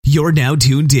You're now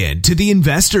tuned in to The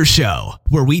Investor Show,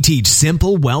 where we teach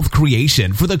simple wealth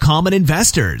creation for the common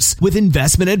investors with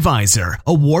investment advisor,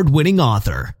 award-winning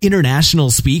author,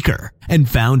 international speaker, and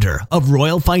founder of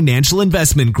Royal Financial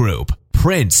Investment Group,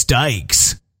 Prince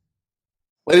Dykes.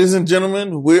 Ladies and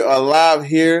gentlemen, we are live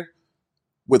here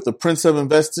with the Prince of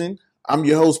Investing. I'm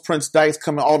your host, Prince Dykes,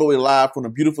 coming all the way live from the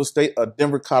beautiful state of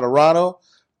Denver, Colorado.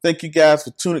 Thank you guys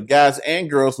and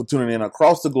girls for tuning in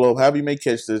across the globe, however you may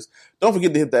catch this. Don't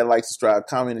forget to hit that like, subscribe,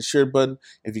 comment, and share button.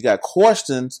 If you got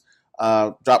questions,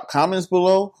 drop comments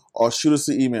below or shoot us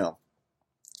an email.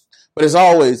 But as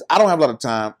always, I don't have a lot of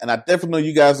time, and I definitely know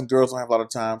you guys and girls don't have a lot of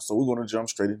time, so we're going to jump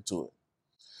straight into it.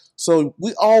 So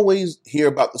we always hear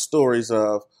about the stories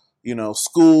of,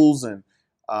 schools and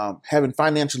having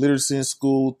financial literacy in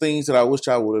school, things that I wish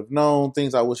I would have known,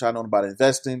 things I wish I'd known about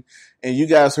investing. And you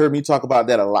guys heard me talk about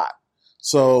that a lot.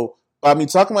 So by me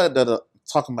talking about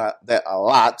that a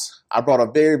lot, I brought a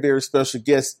very, very special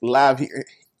guest live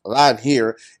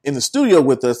here in the studio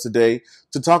with us today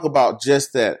to talk about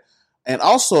just that. And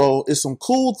also, it's some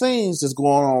cool things that's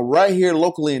going on right here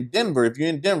locally in Denver. If you're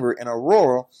in Denver, in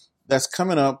Aurora, that's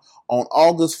coming up on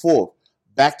August 4th.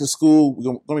 Back to school. We're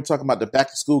going to be talking about the back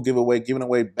to school giveaway, giving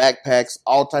away backpacks,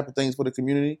 all type of things for the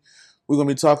community. We're going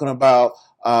to be talking about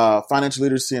financial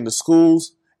literacy in the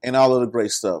schools and all of the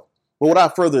great stuff. But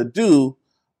without further ado,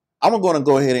 I'm going to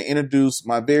go ahead and introduce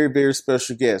my very, very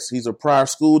special guest. He's a prior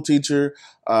school teacher,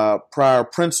 prior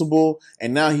principal,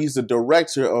 and now he's the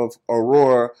director of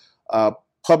Aurora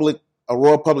Public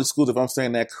Schools, if I'm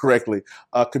saying that correctly.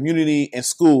 Community and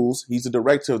schools. He's the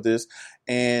director of this,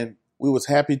 and we was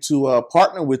happy to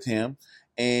partner with him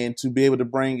and to be able to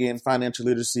bring in financial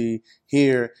literacy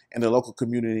here in the local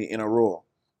community in Aurora.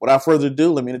 Without further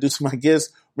ado, let me introduce my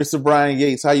guest, Mr. Brian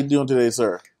Yates. How you doing today,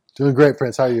 sir? Doing great,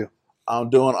 Prince. How are you? I'm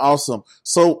doing awesome.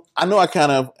 So I know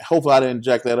hopefully I didn't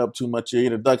jack that up too much, your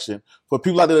introduction. For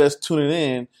people out there that's tuning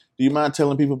in, do you mind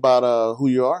telling people about who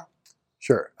you are?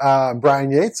 Sure. I'm Brian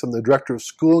Yates. I'm the Director of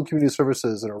School and Community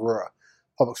Services in Aurora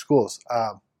Public Schools.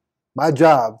 My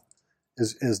job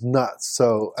is nuts.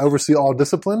 So I oversee all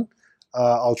discipline,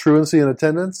 all truancy and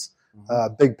attendance,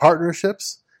 big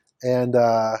partnerships, and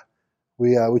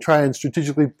we try and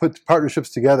strategically put partnerships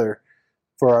together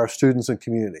for our students and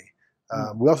community.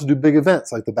 We also do big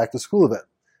events like the Back to School event,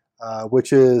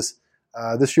 which is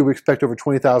this year we expect over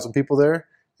 20,000 people there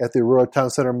at the Aurora Town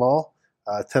Center Mall,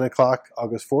 10 o'clock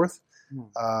August 4th.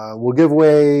 We'll give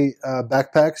away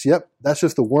backpacks. Yep, that's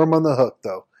just the worm on the hook,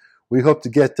 though. We hope to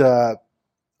get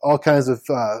all kinds of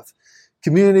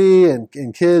community and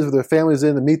kids with their families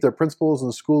in to meet their principals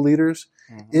and school leaders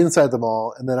inside the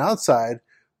mall. And then outside,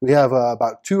 we have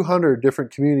about 200 different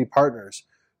community partners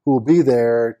who will be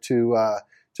there to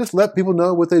just let people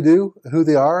know what they do, who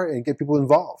they are, and get people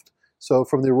involved. So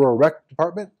from the Aurora Rec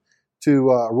Department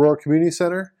to Aurora Community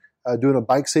Center, doing a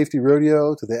bike safety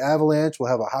rodeo, to the Avalanche,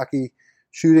 we'll have a hockey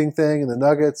shooting thing, and the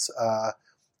Nuggets. Of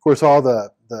course, all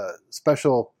the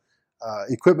special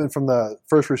equipment from the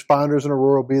first responders in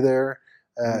Aurora will be there.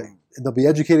 And they'll be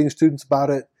educating students about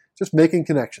it, just making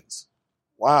connections.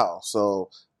 Wow. So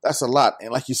that's a lot.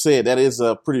 And like you said, that is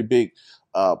a pretty big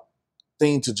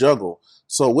thing to juggle.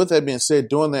 So with that being said,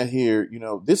 doing that here,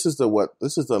 this is the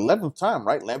 11th time,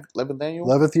 right? 11th annual?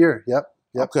 11th year. Yep.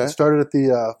 Okay. It started at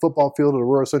the football field at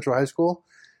Aurora Central High School,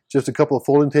 just a couple of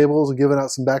folding tables and giving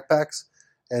out some backpacks.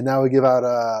 And now we give out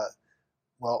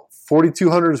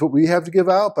 4,200 is what we have to give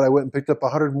out, but I went and picked up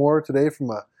 100 more today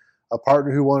from a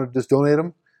partner who wanted to just donate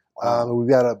them. Wow. We've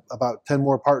got about 10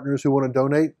 more partners who want to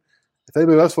donate. If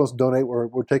anybody else wants to donate,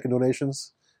 we're taking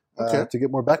donations to get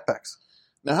more backpacks.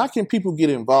 Now, how can people get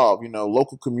involved?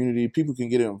 Local community, people can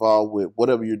get involved with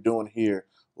whatever you're doing here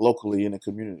locally in the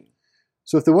community.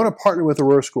 So if they want to partner with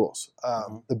Aurora Schools,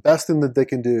 the best thing that they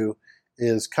can do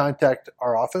is contact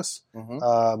our office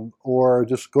or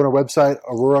just go to our website,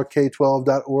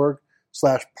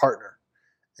 aurorak12.org/partner.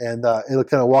 And it'll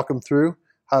kind of walk them through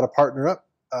how to partner up.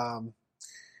 A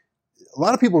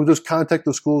lot of people just contact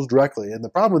the schools directly. And the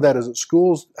problem with that is that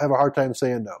schools have a hard time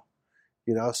saying no.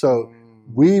 So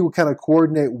we will kind of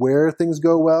coordinate where things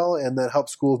go well and then help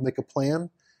schools make a plan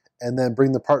and then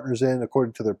bring the partners in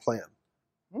according to their plan.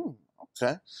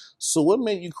 Okay. So what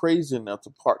made you crazy enough to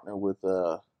partner with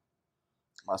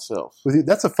myself?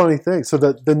 That's a funny thing. So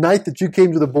the night that you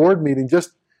came to the board meeting,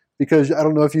 just because I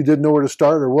don't know if you didn't know where to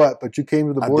start or what, but you came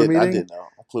to the board meeting. I did know.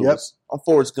 I'm clueless. Yep. I'm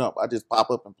Forrest Gump. I just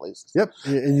pop up in places. Yep.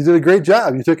 And you did a great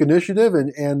job. You took initiative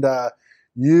and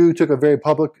you took a very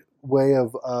public way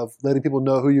of letting people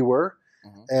know who you were.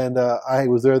 And I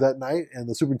was there that night, and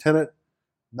the superintendent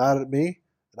nodded at me,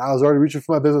 and I was already reaching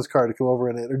for my business card to come over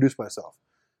and introduce myself.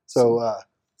 So,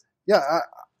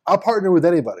 I'll partner with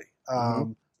anybody.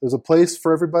 Mm-hmm. There's a place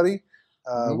for everybody.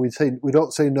 We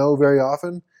don't say no very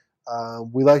often.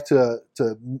 We like to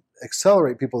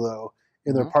accelerate people though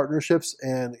in their partnerships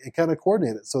and kind of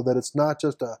coordinate it so that it's not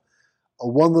just a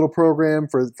one little program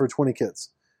for 20 kids.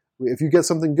 If you get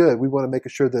something good, we want to make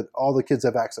sure that all the kids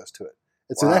have access to it.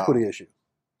 It's an equity issue.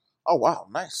 Oh, wow.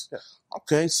 Nice. Yeah.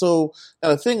 Okay. So now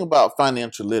the thing about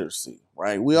financial literacy,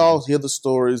 right? We all hear the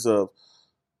stories of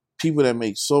people that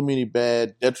make so many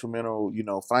bad, detrimental,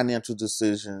 financial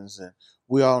decisions. And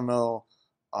we all know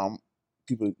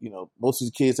people, most of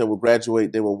the kids that will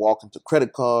graduate, they will walk into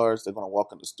credit cards. They're going to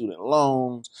walk into student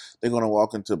loans. They're going to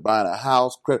walk into buying a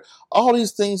house. Credit. All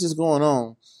these things is going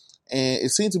on. And it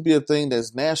seems to be a thing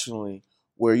that's nationally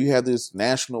where you have this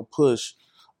national push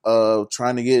of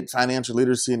trying to get financial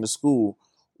literacy in the school.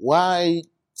 Why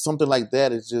something like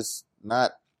that is just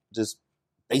not just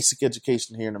basic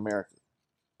education here in America?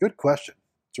 Good question.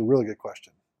 It's a really good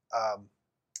question.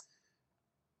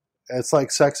 It's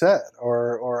like sex ed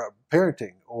or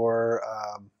parenting or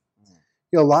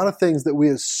a lot of things that we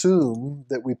assume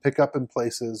that we pick up in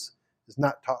places is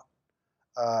not taught.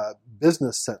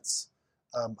 Business sense.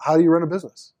 How do you run a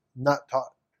business? Not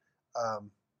taught.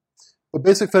 But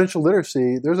basic financial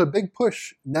literacy, there's a big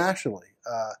push nationally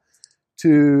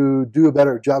to do a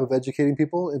better job of educating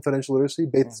people in financial literacy.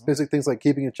 Basic things like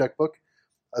keeping a checkbook,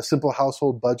 a simple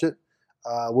household budget.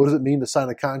 What does it mean to sign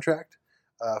a contract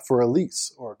for a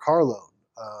lease or a car loan?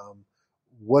 How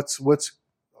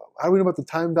do we know about the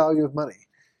time value of money?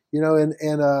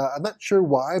 And I'm not sure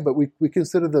why, but we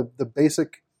consider the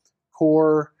basic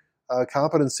core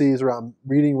competencies around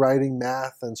reading, writing,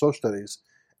 math, and social studies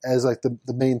as like the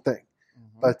main thing.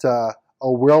 But a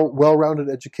well-rounded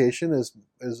education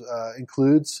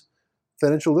includes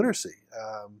financial literacy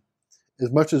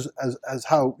as much as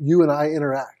how you and I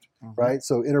interact, right?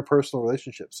 So interpersonal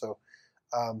relationships. So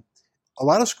a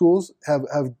lot of schools have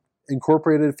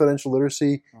incorporated financial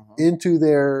literacy into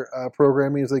their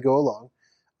programming as they go along,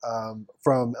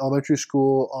 from elementary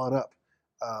school on up.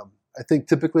 I think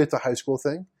typically it's a high school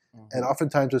thing, and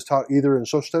oftentimes it's taught either in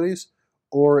social studies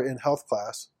or in health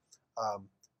class.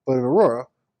 But in Aurora,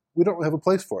 we don't have a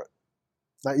place for it.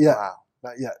 Not yet. Wow.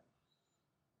 Not yet.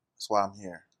 That's why I'm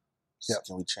here. So Yep.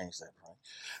 can we change that,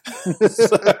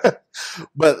 right?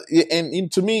 But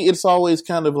and to me, it's always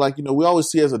kind of like, we always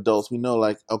see as adults, we know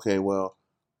like, okay, well,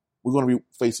 we're going to be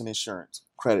facing insurance,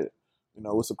 credit,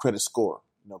 what's a credit score,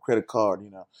 credit card,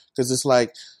 because it's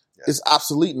like, it's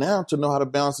obsolete now to know how to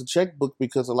balance a checkbook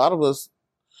because a lot of us,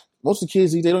 most of the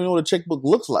kids, they don't know what a checkbook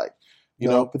looks like.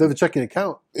 But they have a checking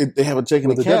account. They have a checking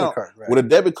with account a debit card, right? with a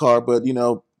debit card, but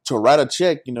to write a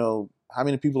check, how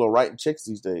many people are writing checks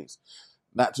these days?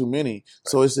 Not too many. Right.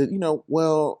 So it's that,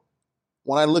 well,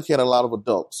 when I look at a lot of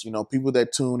adults, people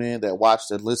that tune in, that watch,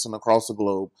 that listen across the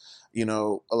globe, a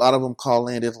lot of them call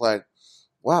in. It's like,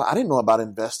 wow, I didn't know about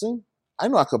investing. I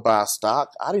didn't know I could buy a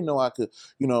stock. I didn't know I could,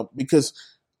 because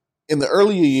in the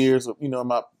earlier years,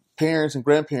 my parents and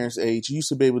grandparents' age, you used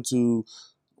to be able to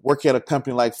work at a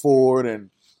company like Ford and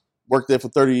work there for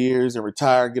 30 years and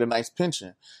retire, get a nice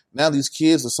pension. Now these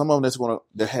kids, or some of them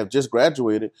that have just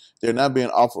graduated, they're not being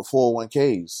offered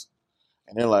 401ks.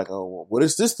 And they're like, oh, well, what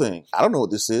is this thing? I don't know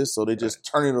what this is. So they just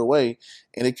turn it away.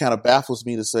 And it kind of baffles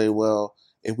me to say, well,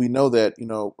 if we know that,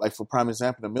 like for prime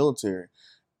example, the military,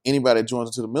 anybody that joins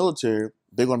into the military,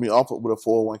 they're going to be offered with a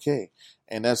 401k.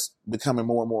 And that's becoming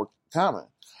more and more common.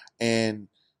 And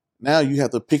now you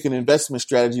have to pick an investment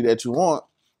strategy that you want.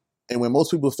 And when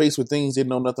most people are faced with things they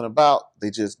know nothing about, they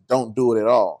just don't do it at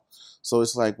all. So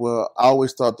it's like, well, I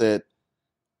always thought that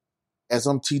as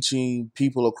I'm teaching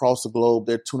people across the globe,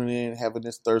 they're tuning in, having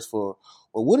this thirst for,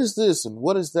 well, what is this and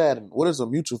what is that and what is a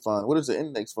mutual fund? What is an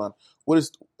index fund? What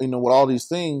is, with all these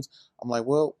things? I'm like,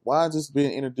 well, why is this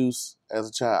being introduced as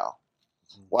a child?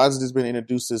 Why is this being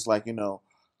introduced as like,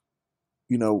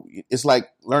 it's like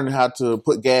learning how to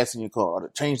put gas in your car or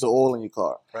to change the oil in your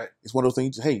car. Right. It's one of those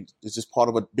things, hey, it's just part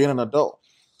of being an adult.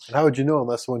 And how would you know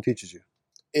unless someone teaches you?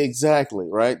 Exactly,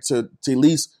 right? To at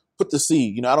least put the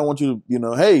seed. I don't want you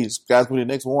to, hey, this guy's going to be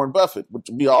the next Warren Buffett, which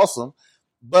would be awesome.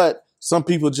 But some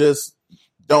people just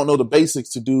don't know the basics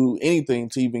to do anything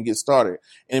to even get started.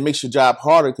 And it makes your job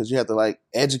harder because you have to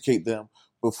educate them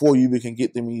before you even can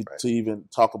get them to even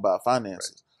talk about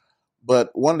finances. Right. But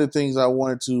one of the things I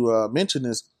wanted to mention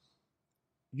is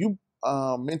you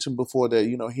mentioned before that,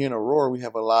 here in Aurora, we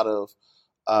have a lot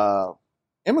of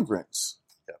immigrants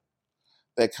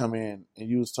that come in. And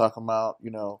you was talking about,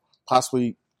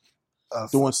 possibly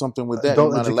doing something with that.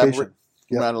 Adult education.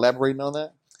 You mind elaborating on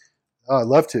that? Oh, I'd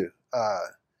love to.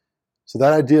 So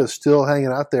that idea is still hanging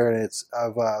out there, and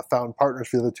I've found partners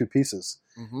for the other two pieces.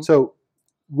 Mm-hmm. So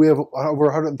we have over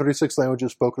 136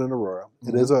 languages spoken in Aurora.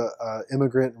 Mm-hmm. It is a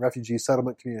immigrant and refugee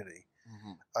settlement community.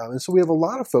 Mm-hmm. And so we have a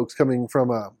lot of folks coming from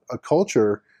a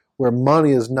culture where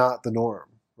money is not the norm,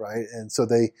 right? And so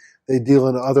they deal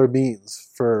in other means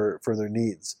for their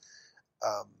needs.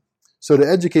 So to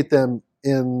educate them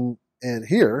in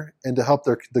here and to help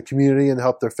the community and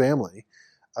help their family,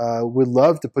 we'd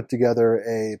love to put together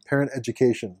a parent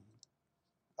education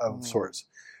of sorts,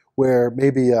 where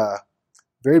maybe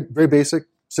very very basic,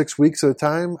 6 weeks at a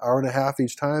time, hour and a half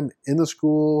each time in the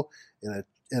school, in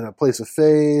a place of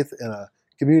faith, in a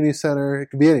community center. It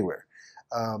could be anywhere.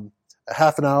 A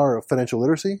half an hour of financial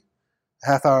literacy, a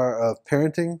half hour of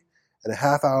parenting, and a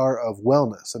half hour of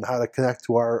wellness and how to connect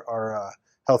to our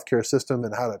healthcare system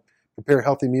and how to prepare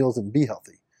healthy meals and be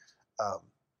healthy.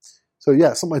 So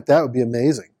yeah, something like that would be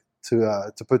amazing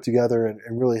to put together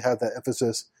and really have that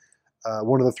emphasis.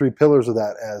 One of the 3 pillars of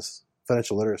that as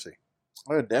financial literacy.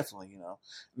 Oh, definitely.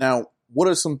 Now, what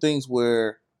are some things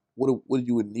where what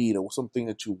you would need, or something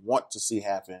that you want to see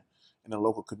happen in the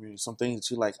local community? Some things that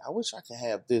you're like, I wish I could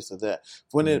have this or that.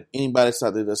 When anybody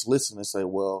out there that's listening and say,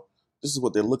 well, this is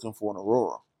what they're looking for in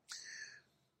Aurora.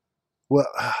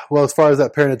 Well, as far as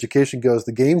that parent education goes,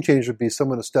 the game changer would be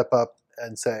someone to step up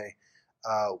and say,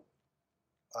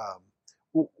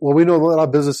 well, we know a lot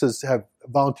of businesses have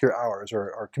volunteer hours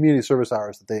or community service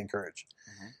hours that they encourage.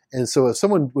 Mm-hmm. And so if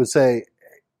someone would say,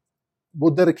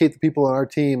 we'll dedicate the people on our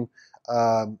team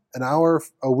an hour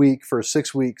a week for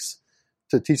 6 weeks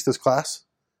to teach this class,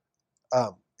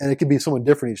 and it could be someone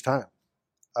different each time,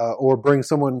 or bring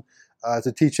someone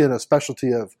to teach in a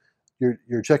specialty of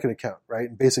your checking account, right,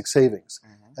 and basic savings.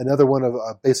 Mm-hmm. Another one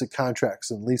of basic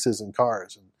contracts and leases and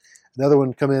cars, and another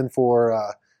one come in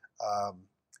for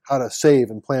how to save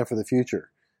and plan for the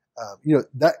future.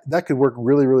 That could work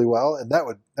really, really well, and that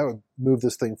would move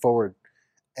this thing forward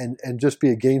and just be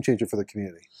a game changer for the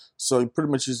community. So you pretty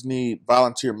much just need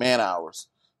volunteer man hours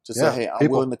to say, hey, I'm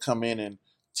willing to come in and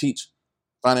teach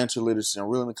financial literacy. I'm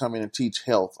willing to come in and teach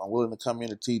health. I'm willing to come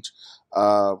in and teach,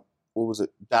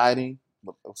 dieting?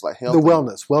 It was like health.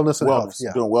 Wellness and health.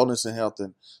 Yeah. Doing wellness and health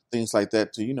and things like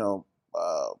that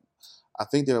I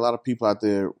think there are a lot of people out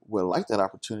there would like that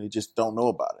opportunity, just don't know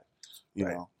about it, you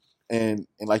know. And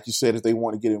like you said, if they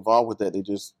want to get involved with that, they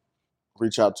just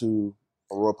reach out to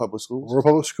Aurora Public Schools. Aurora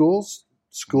Public Schools,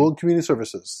 School and Community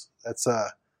Services. That's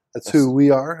who we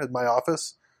are at my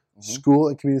office. Mm-hmm. School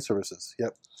and Community Services.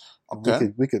 Yep.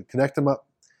 Okay. We could connect them up.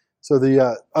 So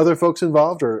the other folks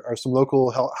involved are some local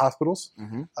hospitals,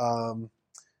 mm-hmm.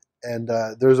 And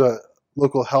there's a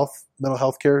local mental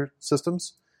health care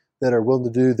systems that are willing to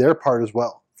do their part as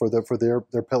well for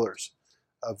their pillars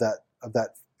of that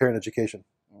parent education.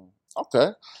 Okay.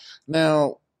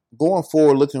 Now,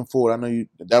 looking forward, I know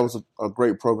that was a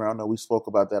great program. I know we spoke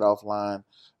about that offline,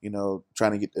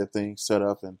 trying to get that thing set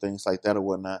up and things like that or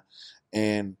whatnot.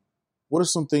 And what are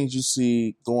some things you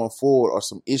see going forward, or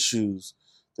some issues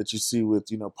that you see with,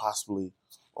 possibly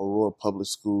Aurora Public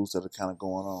Schools that are kind of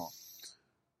going on?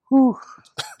 Whew.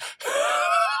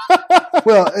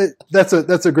 Well, that's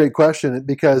a great question,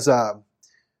 because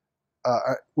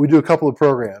we do a couple of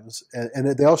programs,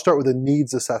 and they all start with a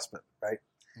needs assessment, right?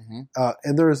 Mm-hmm.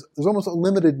 And there's almost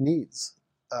unlimited needs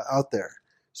out there.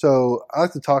 So I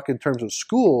like to talk in terms of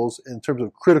schools, in terms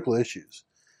of critical issues.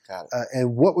 Got it.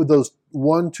 And what would those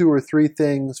 1, 2, or 3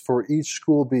 things for each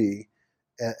school be?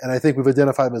 And I think we've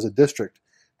identified them as a district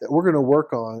that we're going to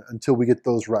work on until we get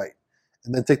those right,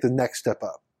 and then take the next step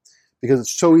up. Because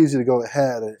it's so easy to go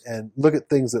ahead and look at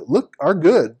things that are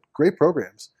good, great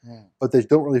programs, but they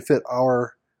don't really fit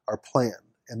our plan,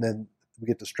 and then we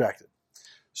get distracted.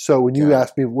 So when you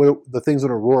ask me what the things in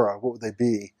Aurora, what would they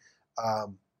be?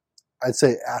 I'd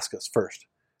say ask us first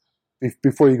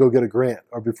before you go get a grant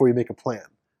or before you make a plan.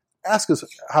 Ask us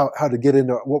how to get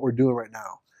into what we're doing right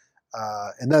now,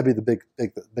 and that'd be the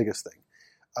biggest thing.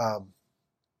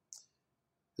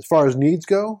 As far as needs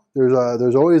go,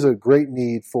 there's always a great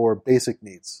need for basic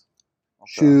needs. Okay.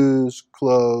 Shoes,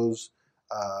 clothes.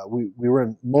 We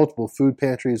run multiple food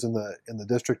pantries in the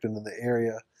district and in the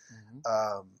area.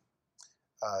 Mm-hmm.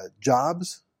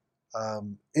 Jobs,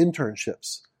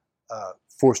 internships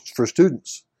for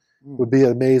students would be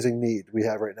an amazing need we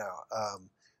have right now.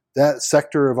 That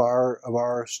sector of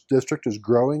our district is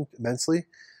growing immensely.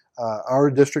 Our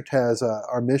district has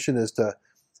our mission is to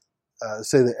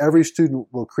say that every student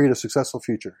will create a successful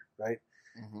future, right?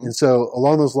 Mm-hmm. And so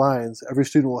along those lines, every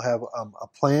student will have a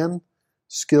plan,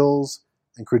 skills,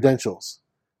 and credentials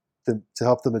to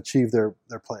help them achieve their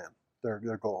plan,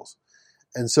 their goals.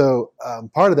 And so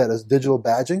part of that is digital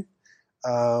badging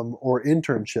or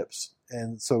internships.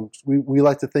 And so we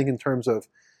like to think in terms of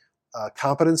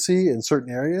competency in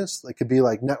certain areas. It could be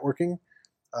like networking,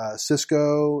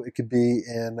 Cisco. It could be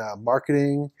in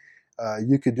marketing.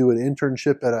 You could do an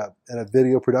internship at a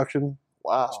video production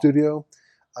studio.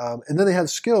 And then they have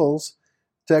skills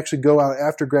to actually go out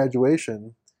after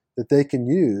graduation that they can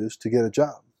use to get a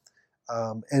job.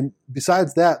 And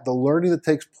besides that, the learning that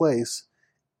takes place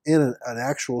in an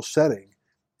actual setting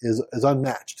is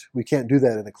unmatched. We can't do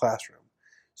that in a classroom.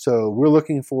 So we're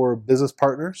looking for business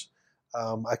partners.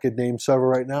 I could name several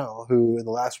right now who in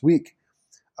the last week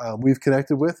we've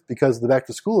connected with because of the back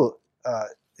to school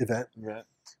event. Right.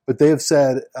 But they have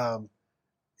said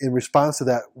in response to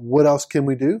that, what else can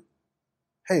we do?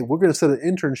 Hey, we're going to set an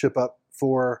internship up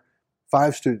for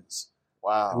 5 students.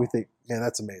 Wow. And we think, man,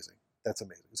 that's amazing. That's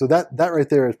amazing. So that right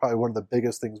there is probably one of the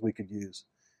biggest things we could use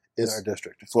in our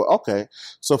district.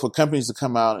 So for companies to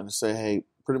come out and say, hey,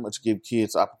 pretty much give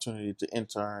kids opportunity to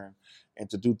intern and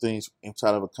to do things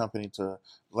inside of a company to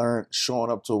learn,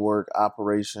 showing up to work,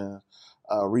 operation,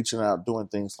 reaching out, doing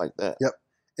things like that. Yep.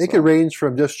 It could range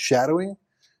from just shadowing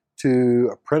to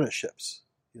apprenticeships.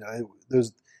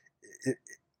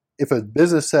 If a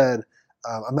business said,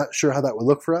 I'm not sure how that would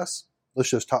look for us, let's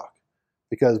just talk,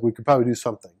 because we could probably do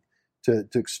something to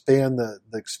expand the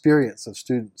experience of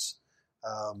students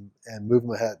and move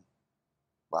them ahead.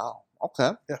 Wow.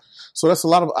 Okay. Yeah. So that's a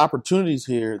lot of opportunities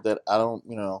here that I don't,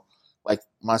 like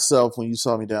myself, when you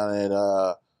saw me down at,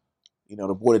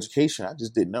 the board of education, I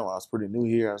just didn't know. I was pretty new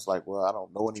here. I was like, well, I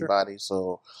don't know anybody. Sure.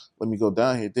 So let me go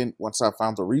down here. Then once I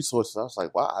found the resources, I was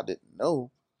like, wow, I didn't know,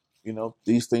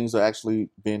 these things are actually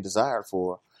being desired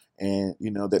for. And,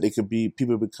 that they could be,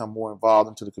 people become more involved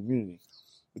into the community.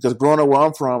 Because growing up where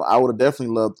I'm from, I would have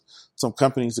definitely loved some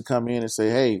companies to come in and say,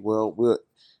 hey, well, we'll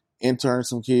intern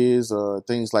some kids or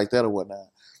things like that or whatnot.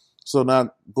 So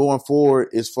now going forward,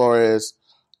 as far as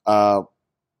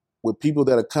with people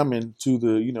that are coming to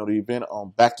the, the event on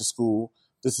back to school,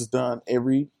 this is done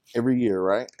every year,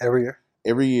 right?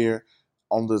 Every year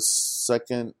on the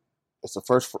second, it's the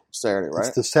first Saturday, right?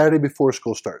 It's the Saturday before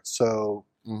school starts. So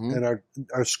in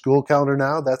our school calendar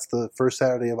now, that's the first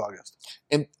Saturday of August.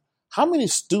 And how many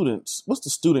students, what's the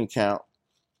student count,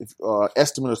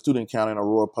 estimate of student count in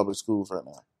Aurora Public Schools right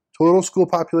now? Total school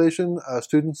population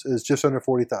students is just under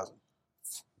 40,000.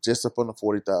 Just up under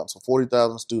 40,000. So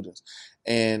 40,000 students.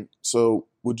 And so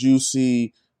would you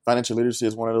see financial literacy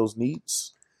as one of those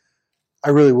needs? I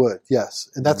really would, yes.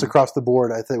 And that's across the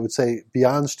board. I would say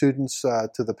beyond students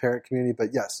to the parent community, but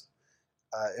yes,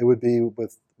 it would be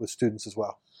with students as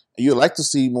well. And you'd like to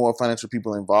see more financial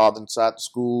people involved inside the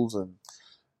schools? And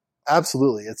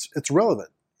absolutely. It's relevant.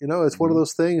 It's one of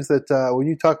those things that when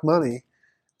you talk money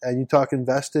and you talk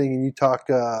investing and you talk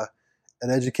an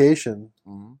education,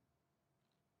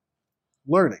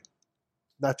 learning,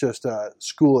 not just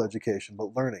school education,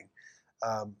 but learning,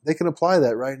 they can apply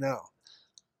that right now.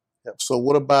 Yep. So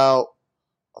what about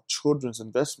a children's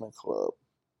investment club?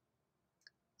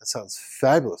 That sounds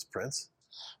fabulous, Prince.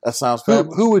 That sounds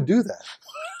fabulous. Who would do that?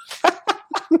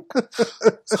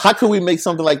 So how can we make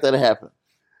something like that happen?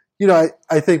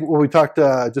 I think when we talked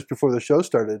just before the show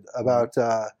started about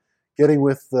getting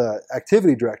with the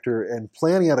activity director and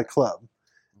planning out a club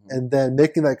and then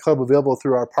making that club available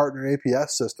through our partner APS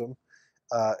system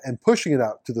and pushing it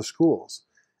out to the schools.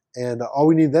 And all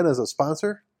we need then is a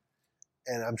sponsor,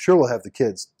 and I'm sure we'll have the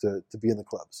kids to be in the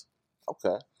clubs.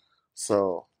 Okay.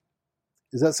 So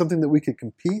is that something that we could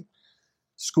compete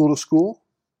school to school?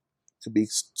 It could be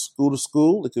school to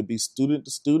school. It could be student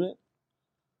to student.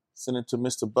 Send it to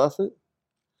Mr. Buffett.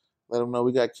 Let them know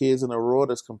we got kids in Aurora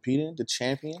that's competing, the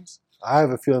champions. I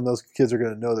have a feeling those kids are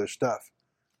going to know their stuff.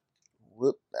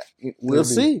 We'll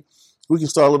see. We can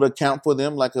start a little account for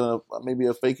them, like maybe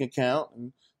a fake account,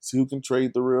 and see who can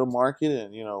trade the real market,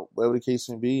 and whatever the case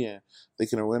may be, and they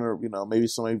can win. Maybe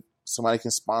somebody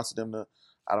can sponsor them to,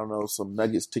 I don't know, some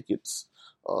Nuggets tickets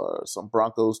or some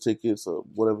Broncos tickets or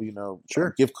whatever,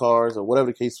 sure, gift cards or whatever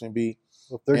the case may be.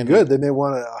 Well, if they're good, they may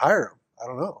want to hire them. I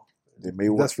don't know.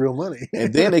 That's real money.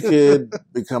 And then they could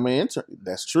become an intern.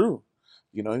 That's true.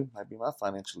 He might be my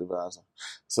financial advisor.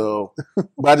 So,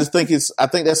 but I just think I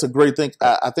think that's a great thing.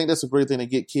 I think that's a great thing to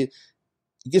get kids.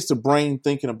 It gets the brain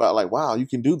thinking about like, wow, you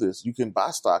can do this. You can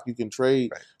buy stock. You can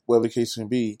trade, right, whatever the case may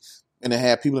be. And to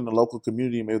have people in the local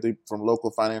community, maybe they from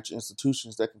local financial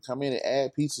institutions that can come in and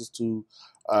add pieces to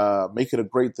make it a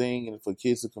great thing and for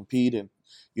kids to compete. And,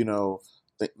 now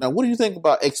what do you think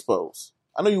about expos?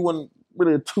 I know you weren't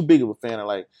really too big of a fan of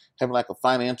like having like a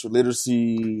financial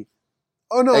literacy.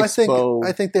 Oh no, expo.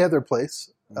 I think they have their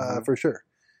place for sure.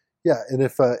 Yeah,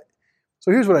 and so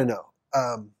here's what I know.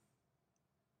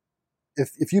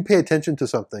 If you pay attention to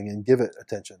something and give it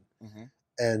attention,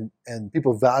 and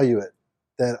people value it,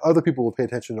 then other people will pay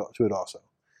attention to it also.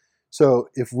 So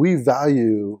if we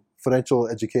value financial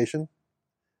education,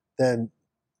 then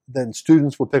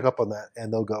students will pick up on that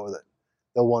and they'll go with it.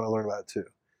 They'll want to learn about it too.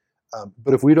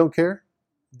 But if we don't care,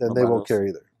 then they won't care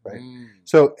either, right?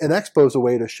 So an expo is a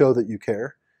way to show that you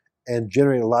care and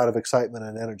generate a lot of excitement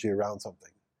and energy around something.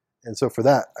 And so for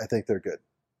that, I think they're good.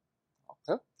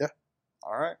 Okay. Yeah.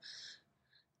 All right.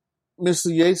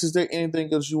 Mr. Yates, is there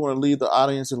anything else you want to leave the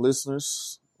audience and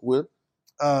listeners with?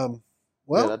 Well,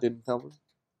 that I didn't cover.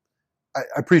 I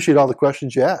appreciate all the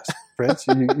questions you asked, Prince.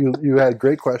 you had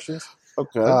great questions.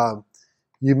 Okay.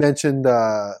 You mentioned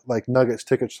like Nuggets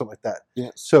tickets, something like that.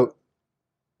 Yes. So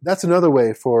that's another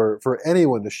way for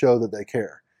anyone to show that they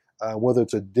care. Whether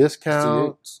it's a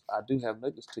discount. I do have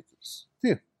Nuggets tickets.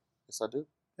 Yeah. Yes, I do.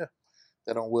 Yeah.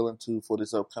 That I'm willing to, for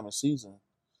this upcoming season,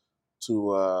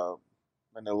 to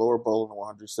in the lower bowl in the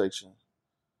 100 section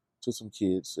to some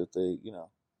kids if they,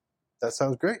 That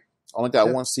sounds great. Only got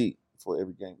one seat for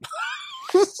every game.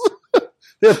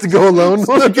 They have to go alone.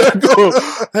 So I gotta go.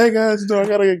 Hey guys, I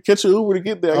gotta catch an Uber to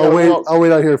get there. I'll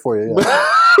wait out here for you.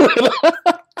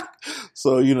 Yeah.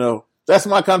 So that's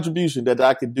my contribution that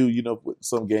I could do. With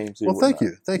some games here. Well, thank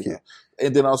you.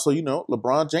 And then also,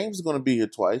 LeBron James is going to be here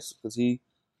twice because he's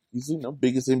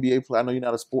biggest NBA player. I know you're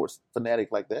not a sports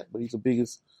fanatic like that, but he's the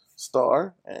biggest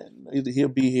star, and he'll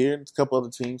be here and a couple other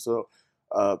teams. So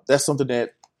that's something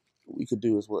that we could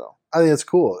do as well. I think it's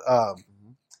cool.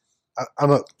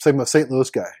 I'm a St. Louis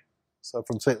guy, so I'm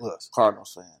from St. Louis.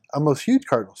 Cardinals fan. I'm a huge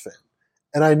Cardinals fan,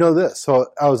 and I know this. So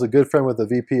I was a good friend with the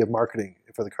VP of marketing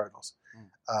for the Cardinals.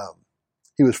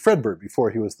 He was Fredberg before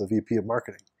he was the VP of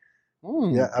marketing.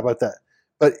 Yeah, how about that?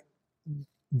 But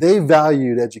they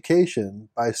valued education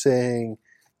by saying,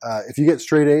 if you get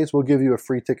straight A's, we'll give you a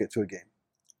free ticket to a game.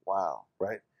 Wow.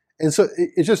 Right? And so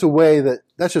it's just a way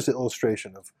that's just an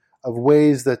illustration of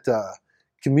ways that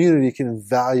community can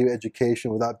value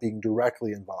education without being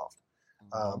directly involved.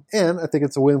 And I think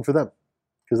it's a win for them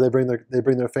because they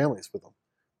bring their families with them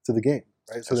to the game,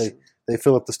 right? So they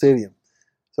fill up the stadium.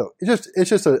 So it's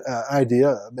just an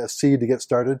idea, a seed to get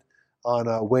started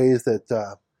on ways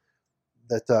that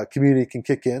community can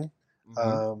kick in,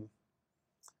 and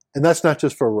that's not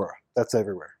just for Aurora. That's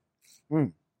everywhere.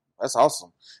 That's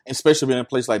awesome, and especially in a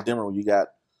place like Denver where you got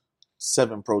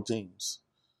 7 pro teams.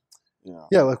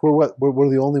 Yeah, like we're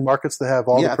the only markets that have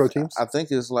all the pro teams. I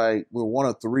think it's like we're one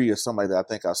of 3 or something like that. I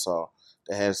think I saw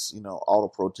that has all the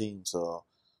pro teams.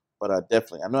 But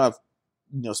definitely, I know I've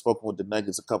spoken with the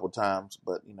Nuggets a couple times,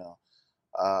 but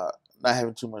not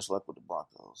having too much luck with the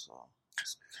Broncos. So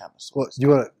it's kind of well, you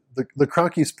want the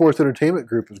Kroenke Sports Entertainment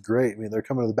Group is great. I mean, they're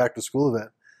coming to the back to school event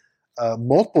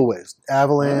multiple ways: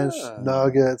 Avalanche,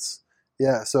 Nuggets.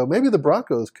 Yeah, so maybe the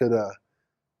Broncos could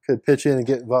pitch in and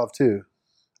get involved too.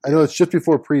 I know it's just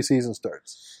before preseason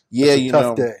starts. Yeah, it's a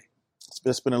tough day.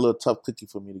 It's been a little tough cookie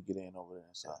for me to get in over there.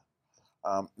 So,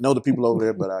 know the people over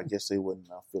there, but I guess they wasn't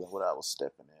feeling what I was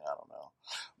stepping in. I don't know,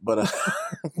 but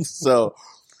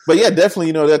but yeah,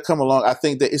 definitely, they'll come along. I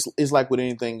think that it's like with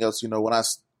anything else. When I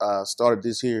started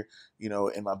this here,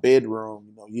 in my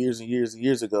bedroom, years and years and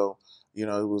years ago,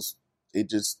 it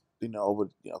just. Over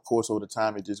the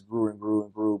time, it just grew and grew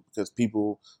and grew because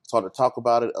people started to talk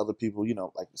about it. Other people,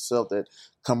 like yourself, that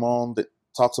come on that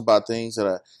talks about things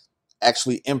that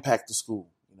actually impact the school.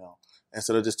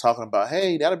 Instead of just talking about,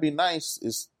 hey, that'd be nice.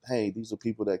 It's hey, these are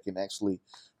people that can actually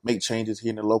make changes here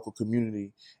in the local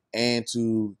community and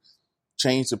to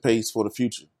change the pace for the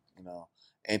future.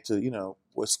 And to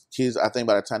what's kids. I think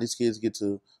by the time these kids get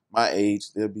to my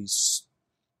age, they'll be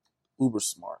uber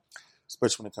smart.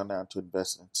 Especially when it comes down to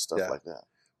investing and stuff like that.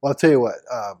 Well, I'll tell you what.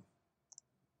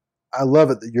 I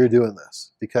love it that you're doing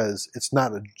this because it's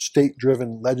not a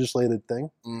state-driven, legislated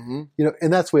thing.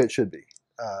 And that's the way it should be,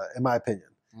 in my opinion,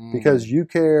 because you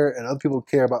care and other people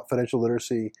care about financial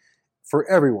literacy for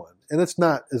everyone, and it's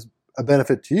not as a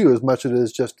benefit to you as much as it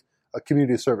is just a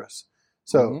community service.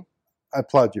 So I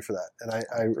applaud you for that, and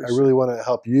I really want to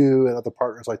help you and other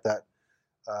partners like that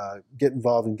get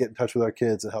involved and get in touch with our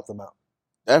kids and help them out.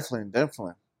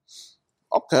 Definitely.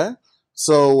 Okay.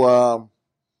 So,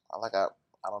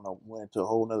 I don't know, went into a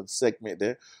whole nother segment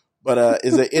there, but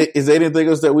is there anything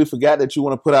else that we forgot that you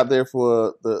want to put out there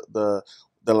for the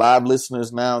live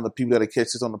listeners now and the people that are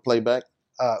catch this on the playback?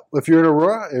 If you're in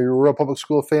Aurora, or you're a Aurora Public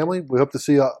School family, we hope to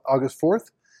see you August 4th,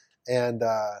 and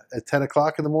at 10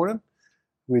 o'clock in the morning,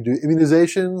 we do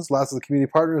immunizations, lots of the community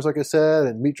partners, like I said,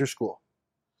 and meet your school.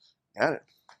 Got it.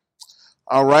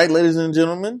 All right, ladies and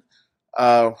gentlemen.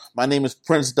 My name is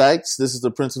Prince Dykes. This is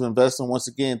the Prince of Investing. Once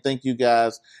again, thank you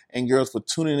guys and girls for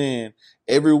tuning in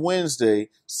every Wednesday,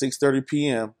 6:30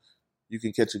 p.m. you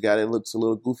can catch a guy that looks a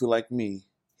little goofy like me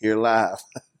here live.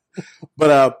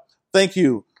 But thank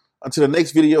you. Until the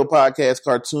next video, podcast,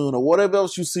 cartoon, or whatever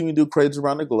else you see me do crazy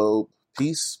around the globe.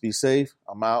 Peace. Be safe.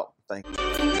 I'm out. Thank you.